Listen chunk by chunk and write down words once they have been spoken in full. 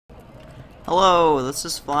Hello, this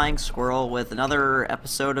is Flying Squirrel with another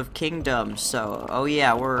episode of Kingdom. Oh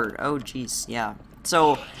yeah, oh geez, yeah.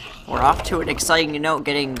 So, we're off to an exciting note,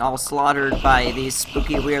 getting all slaughtered by these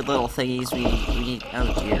spooky weird little thingies we need,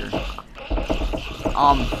 oh dear.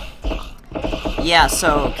 Yeah,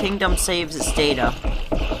 so Kingdom saves its data,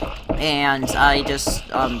 and I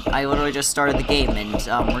literally just started the game, and,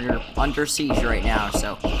 we're under siege right now,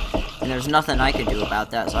 and there's nothing I can do about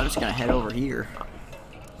that, so I'm just gonna head over here.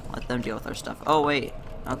 Let them deal with our stuff. Oh, wait.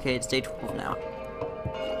 Okay, it's day 12 now.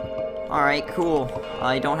 Alright, cool.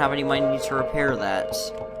 I don't have any money to repair that.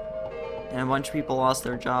 And a bunch of people lost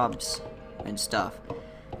their jobs and stuff.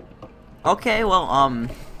 Okay, well,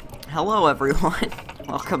 hello everyone.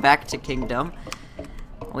 Welcome back to Kingdom.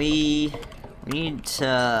 We need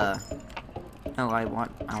to... Oh, I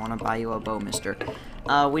want to buy you a bow, mister.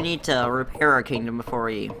 We need to repair our kingdom before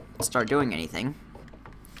we start doing anything.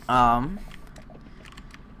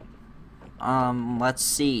 Let's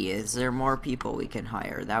see. Is there more people we can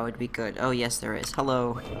hire? That would be good. Oh, yes, there is.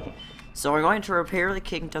 Hello. So we're going to repair the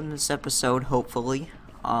kingdom this episode, hopefully.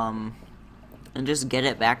 And just get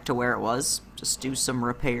it back to where it was. Just do some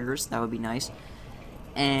repairs. That would be nice.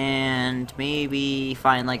 And maybe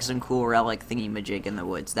find, like, some cool relic thingy-majig in the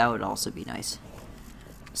woods. That would also be nice.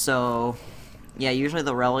 So, yeah, usually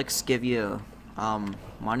the relics give you,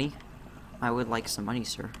 money. I would like some money,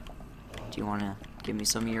 sir. Do you want to give me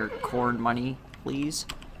some of your corn money, please?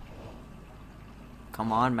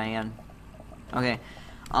 Come on, man. Okay.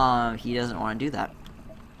 He doesn't want to do that.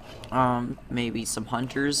 Maybe some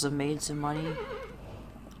hunters have made some money.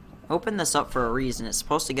 Open this up for a reason. It's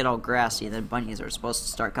supposed to get all grassy, and then bunnies are supposed to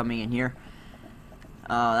start coming in here.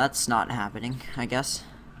 That's not happening, I guess.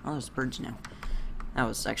 Oh, there's birds now. That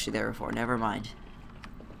was actually there before. Never mind.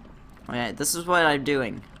 Okay, this is what I'm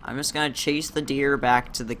doing. I'm just gonna chase the deer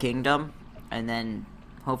back to the kingdom, and then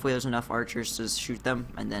hopefully there's enough archers to shoot them,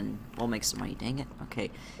 and then we'll make some money. Dang it. Okay,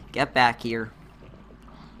 get back here.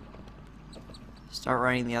 Start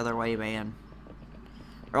running the other way, man.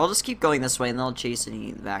 Or I'll just keep going this way, and they'll chase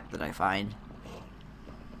any back that I find.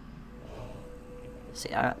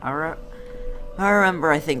 See, I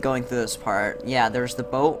remember, I think, going through this part. Yeah, there's the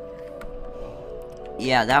boat.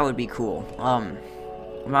 Yeah, that would be cool.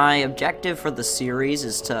 My objective for the series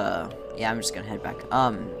is to... Yeah, I'm just gonna head back.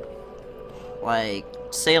 Like,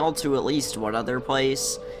 sail to at least one other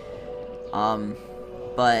place.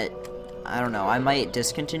 But, I don't know. I might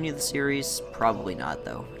discontinue the series. Probably not,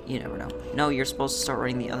 though. You never know. No, you're supposed to start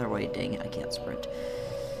running the other way. Dang it, I can't sprint.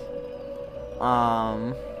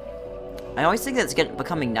 I always think that it's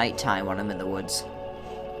becoming nighttime when I'm in the woods.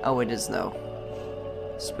 Oh, it is, though.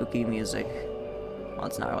 Spooky music. Well,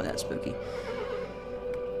 it's not really that spooky.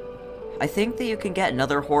 I think that you can get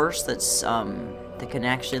another horse that's, that can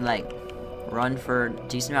actually, like, run for a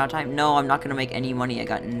decent amount of time. No, I'm not gonna make any money. I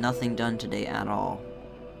got nothing done today at all.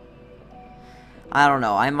 I don't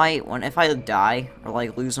know. I might, if I die, or,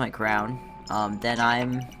 like, lose my crown, then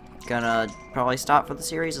I'm gonna probably stop for the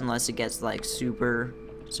series unless it gets, like, super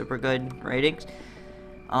good ratings.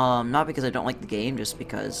 Not because I don't like the game, just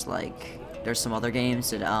because, like, there's some other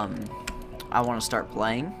games that, I want to start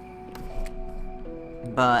playing.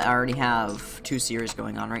 But I already have 2 series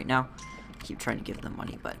going on right now. I keep trying to give them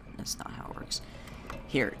money, but that's not how it works.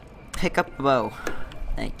 Here, pick up the bow.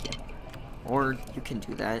 Thank you. Or you can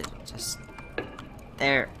do that. Just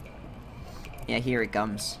there. Yeah, here it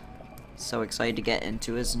comes. So excited to get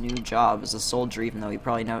into his new job as a soldier, even though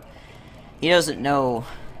he doesn't know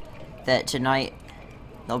that tonight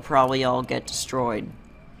they'll probably all get destroyed.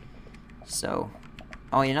 So,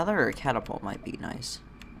 oh, another catapult might be nice.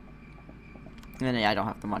 And yeah, I don't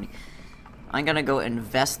have the money. I'm gonna go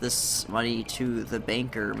invest this money to the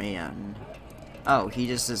banker man. Oh, he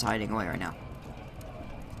just is hiding away right now.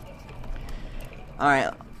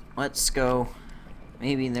 Alright, let's go.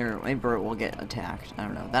 Maybe we'll get attacked. I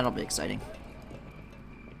don't know. That'll be exciting.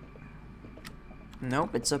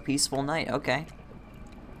 Nope, it's a peaceful night. Okay.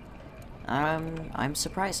 I'm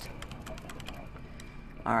surprised.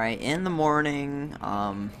 Alright, in the morning,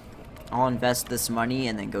 I'll invest this money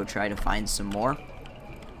and then go try to find some more.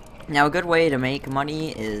 Now, a good way to make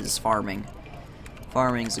money is farming.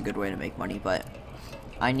 Farming's a good way to make money, but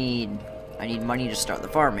I need money to start the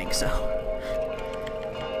farming, so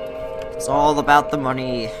it's all about the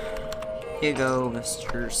money. Here you go,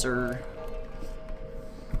 Mr. Sir.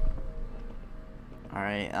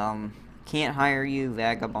 Alright, can't hire you,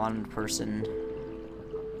 vagabond person.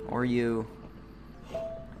 Or you.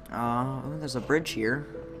 Oh, there's a bridge here.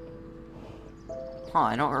 Huh,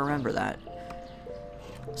 I don't remember that.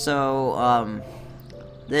 So,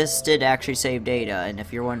 this did actually save data, and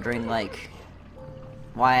if you're wondering, like,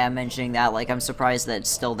 why I'm mentioning that. Like, I'm surprised that it's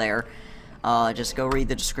still there. Just go read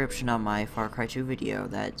the description on my Far Cry 2 video.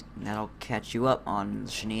 That'll catch you up on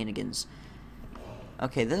the shenanigans.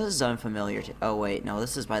 Okay, this is unfamiliar. Oh wait, no,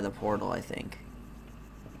 this is by the portal. I think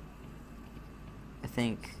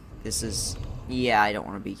this is. Yeah, I don't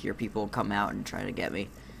want to be here. People will come out and try to get me.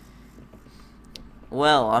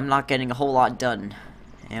 Well, I'm not getting a whole lot done,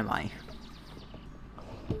 am I?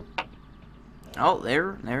 Oh,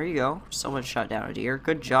 there you go. Someone shot down a deer.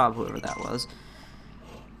 Good job, whoever that was.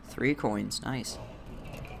 3 coins, nice.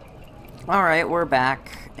 Alright, we're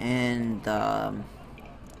back in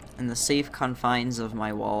the safe confines of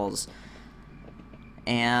my walls.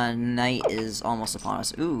 And night is almost upon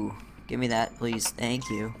us. Ooh, give me that, please. Thank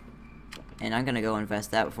you. And I'm gonna go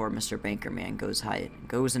invest that before Mr. Bankerman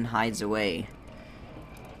goes and hides away.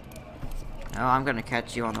 Oh, I'm gonna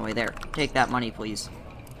catch you on the way there. Take that money, please.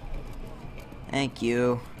 Thank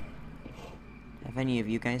you. Have any of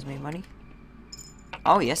you guys made money?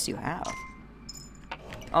 Oh, yes, you have.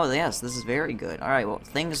 Oh, yes, this is very good. Alright, well,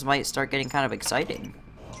 things might start getting kind of exciting.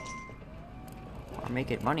 Or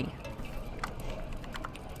making money.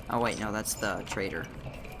 Oh, wait, no, that's the trader.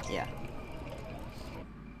 Yeah.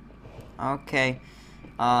 Okay.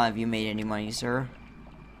 Have you made any money, sir?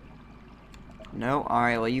 No?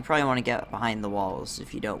 Alright, well, you probably want to get behind the walls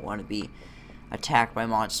if you don't want to be attacked by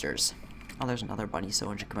monsters. Oh, there's another bunny.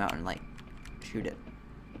 Someone should come out and, like, shoot it.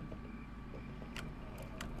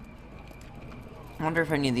 I wonder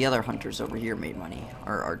if any of the other hunters over here made money.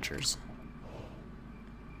 Or archers.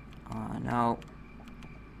 No.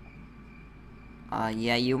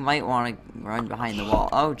 Yeah, you might want to run behind the wall.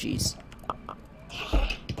 Oh, jeez.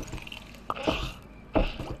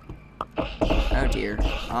 Oh, dear.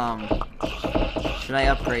 Should I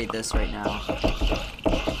upgrade this right now?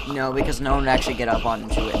 No, because no one would actually get up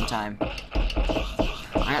onto it in time.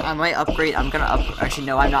 I might upgrade. Actually,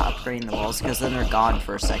 no, I'm not upgrading the walls because then they're gone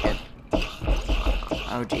for a second.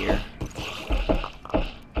 Oh dear.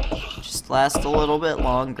 Just last a little bit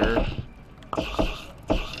longer.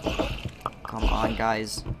 Come on,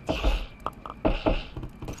 guys.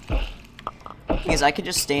 Thing is, I could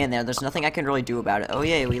just stand there. There's nothing I can really do about it. Oh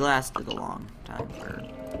yeah, we lasted a long time, or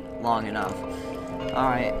long enough.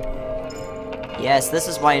 Alright. Yes, this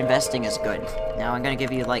is why investing is good. Now I'm gonna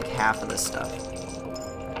give you like half of this stuff.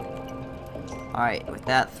 Alright, with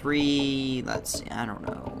that 3, let's see, I don't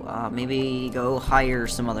know. Maybe go hire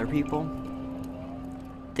some other people.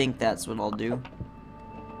 Think that's what I'll do.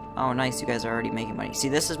 Oh, nice, you guys are already making money. See,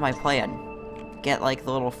 this is my plan. Get like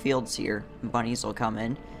the little fields here. Bunnies will come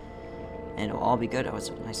in. And it'll all be good. Oh, it's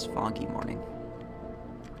a nice foggy morning.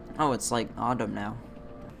 Oh, it's like autumn now.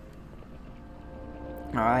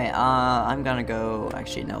 Alright, I'm gonna go.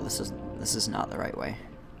 Actually, no, this is not the right way.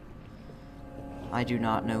 I do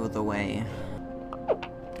not know the way.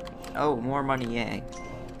 Oh, more money, yay.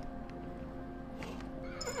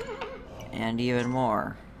 And even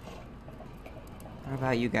more. What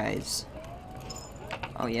about you guys?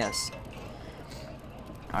 Oh, yes.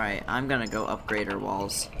 Alright, I'm gonna go upgrade our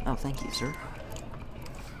walls. Oh, thank you, sir.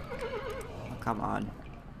 Oh, come on.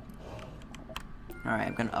 Alright,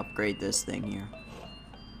 I'm gonna upgrade this thing here.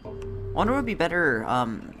 Wonder what would be better,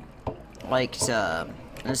 like,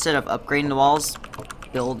 instead of upgrading the walls,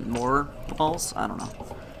 build more walls? I don't know.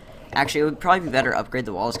 Actually, it would probably be better to upgrade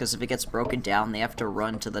the walls, because if it gets broken down, they have to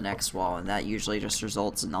run to the next wall, and that usually just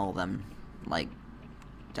results in all of them, like,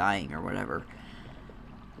 dying or whatever.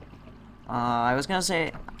 I was gonna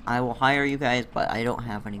say, I will hire you guys, but I don't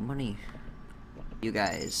have any money. You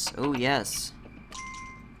guys. Oh, yes.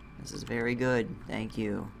 This is very good. Thank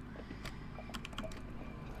you.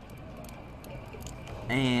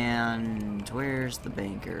 And where's the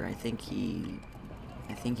banker? I think he's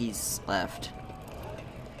left.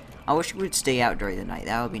 I wish we would stay out during the night.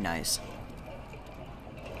 That would be nice.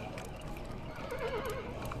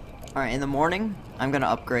 Alright, in the morning, I'm gonna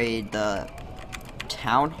upgrade the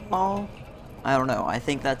town hall. I don't know. I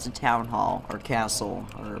think that's a town hall or castle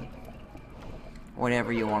or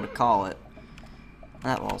whatever you want to call it.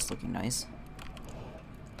 That wall's looking nice.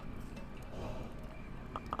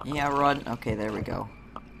 Yeah, run. Okay, there we go.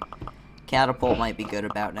 Catapult might be good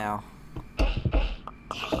about now.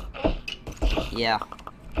 Yeah.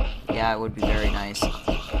 Yeah, it would be very nice.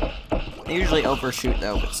 They usually overshoot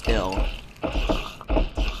though, but still.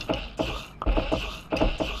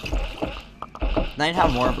 I'd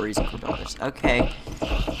have more of a reason for builders. Okay.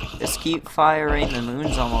 Just keep firing. The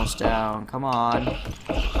moon's almost down. Come on.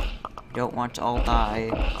 Don't want to all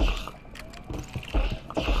die.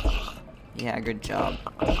 Yeah, good job.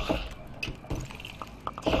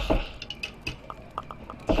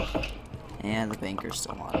 And the banker's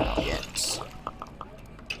still not out yet.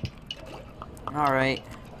 Alright.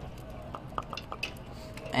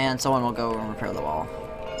 And someone will go and repair the wall.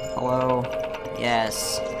 Hello?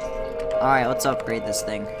 Yes. Alright, let's upgrade this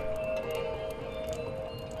thing.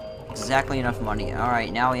 Exactly enough money.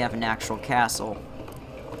 Alright, now we have an actual castle.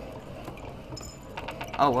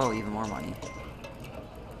 Oh, whoa, even more money.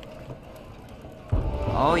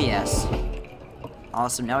 Oh, yes.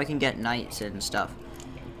 Awesome, now we can get knights and stuff.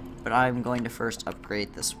 But I'm going to first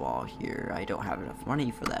upgrade this wall here. I don't have enough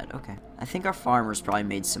money for that. Okay. I think our farmers probably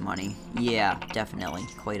made some money. Yeah, definitely.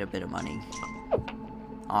 Quite a bit of money.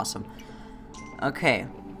 Awesome. Okay.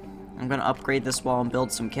 I'm gonna upgrade this wall and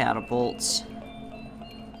build some catapults.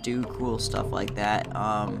 Do cool stuff like that.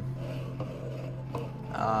 Well,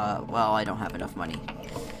 I don't have enough money.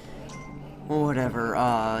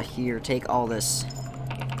 Whatever. Here, take all this.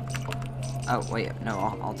 Oh, wait.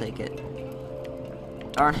 No, I'll take it.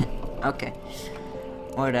 Darn it. Okay.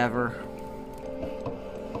 Whatever.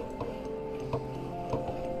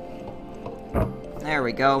 There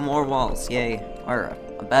we go. More walls. Yay. Or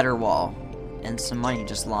a better wall. And some money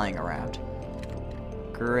just lying around.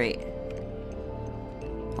 Great.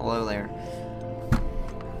 Hello there.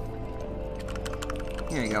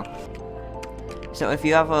 Here you go. So if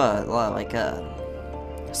you have like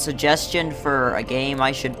a suggestion for a game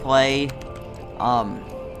I should play,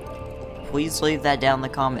 please leave that down in the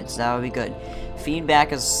comments. That would be good.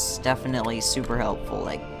 Feedback is definitely super helpful.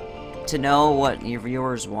 Like, to know what your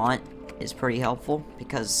viewers want is pretty helpful,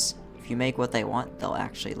 because if you make what they want, they'll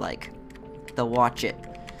actually they'll watch it.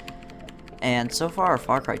 And so far,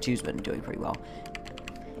 Far Cry 2's been doing pretty well.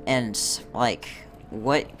 And, like,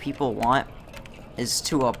 what people want is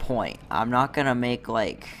to a point. I'm not gonna make,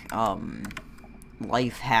 like,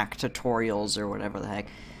 life hack tutorials or whatever the heck.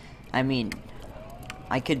 I mean,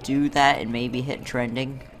 I could do that and maybe hit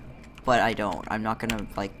trending, but I don't. I'm not gonna,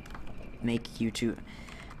 like, make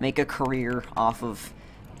a career off of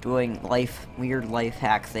doing weird life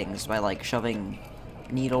hack things by, like, shoving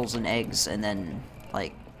needles and eggs and then,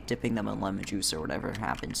 like, dipping them in lemon juice or whatever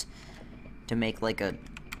happens to make, like, I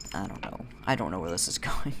don't know. I don't know where this is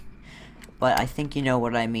going. But I think you know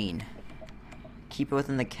what I mean. Keep it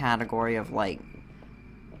within the category of, like,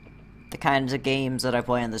 the kinds of games that I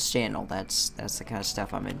play on this channel. That's the kind of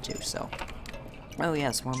stuff I'm into, so. Oh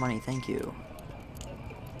yes, more money, thank you.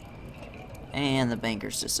 And the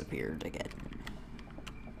bankers disappeared again.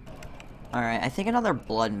 Alright, I think another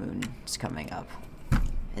blood moon is coming up.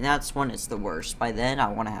 And that's when it's the worst. By then, I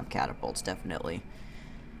want to have catapults, definitely.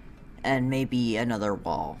 And maybe another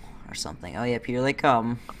wall or something. Oh, yep, here they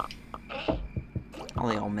come. Oh,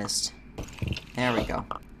 they all missed. There we go.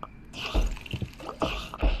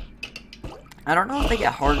 I don't know if they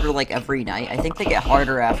get harder, like, every night. I think they get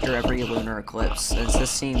harder after every lunar eclipse.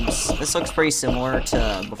 This looks pretty similar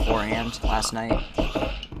to beforehand, last night.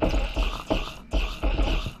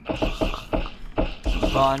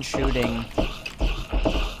 Keep on shooting.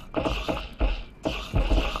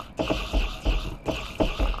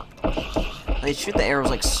 They shoot the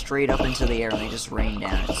arrows, like, straight up into the air, and they just rain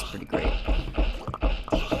down. It's pretty great.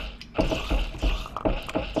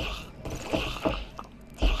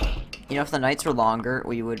 You know, if the nights were longer,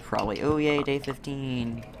 we would probably... Oh, yay, day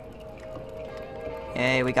 15.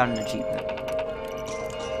 Yay, we got an achievement.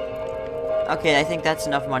 Okay, I think that's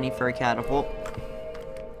enough money for a catapult.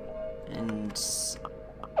 And...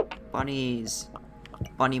 bunnies.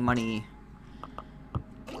 Bunny money.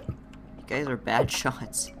 You guys are bad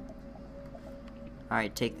shots.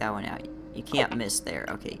 Alright, take that one out. You can't miss there.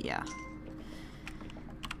 Okay, yeah.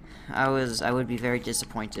 I would be very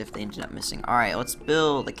disappointed if they ended up missing. Alright, let's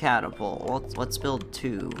build a catapult. Let's build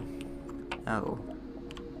 2. Oh.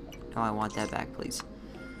 Oh, I want that back, please.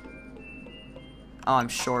 Oh, I'm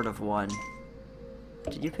short of 1.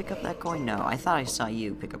 Did you pick up that coin? No, I thought I saw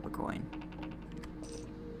you pick up a coin.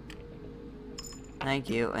 Thank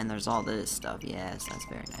you, and there's all this stuff. Yes, that's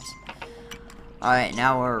very nice. Alright,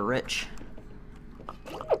 now we're rich.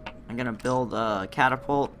 I'm gonna build a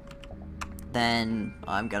catapult. Then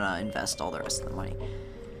I'm gonna invest all the rest of the money.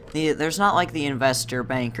 There's not like the investor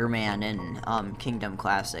banker man in Kingdom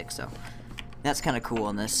Classic, so that's kind of cool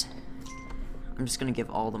in this. I'm just gonna give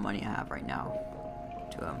all the money I have right now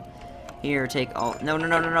to him. Here, take all. No, no,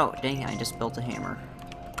 no, no, no! Dang, I just built a hammer.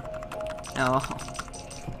 No.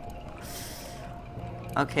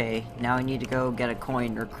 Okay, now I need to go get a coin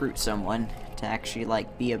and recruit someone to actually,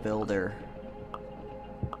 like, be a builder.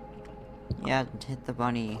 Yeah, hit the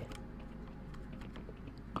bunny.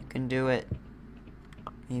 You can do it.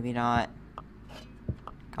 Maybe not.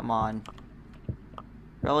 Come on.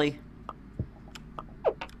 Really?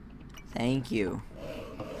 Thank you.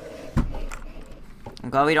 I'm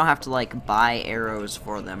glad we don't have to, like, buy arrows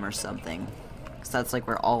for them or something. Because that's like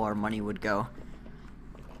where all our money would go.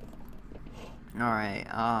 Alright,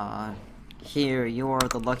 here, you're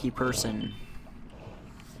the lucky person.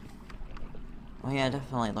 Well, yeah, it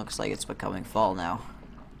definitely looks like it's becoming fall now.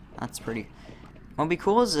 That's pretty... What would be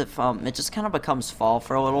cool is if, it just kind of becomes fall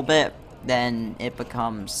for a little bit, then it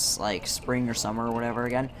becomes, like, spring or summer or whatever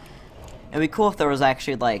again. It'd be cool if there was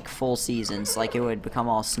actually, like, full seasons, like, it would become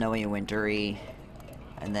all snowy and wintry,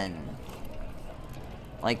 and then,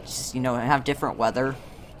 like, just, you know, have different weather.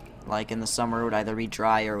 Like, in the summer, it would either be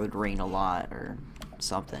dry or it would rain a lot, or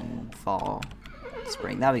something. Fall,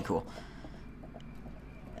 spring, that'd be cool.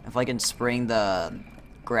 If, like, in spring, the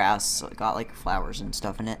grass got, like, flowers and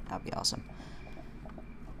stuff in it, that'd be awesome.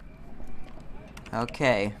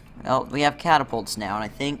 Okay, well, we have catapults now, and I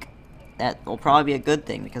think that will probably be a good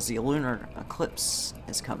thing, because the lunar eclipse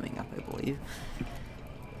is coming up, I believe.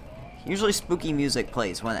 Usually spooky music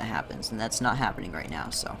plays when it happens, and that's not happening right now,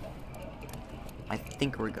 so I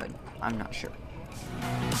think we're good. I'm not sure.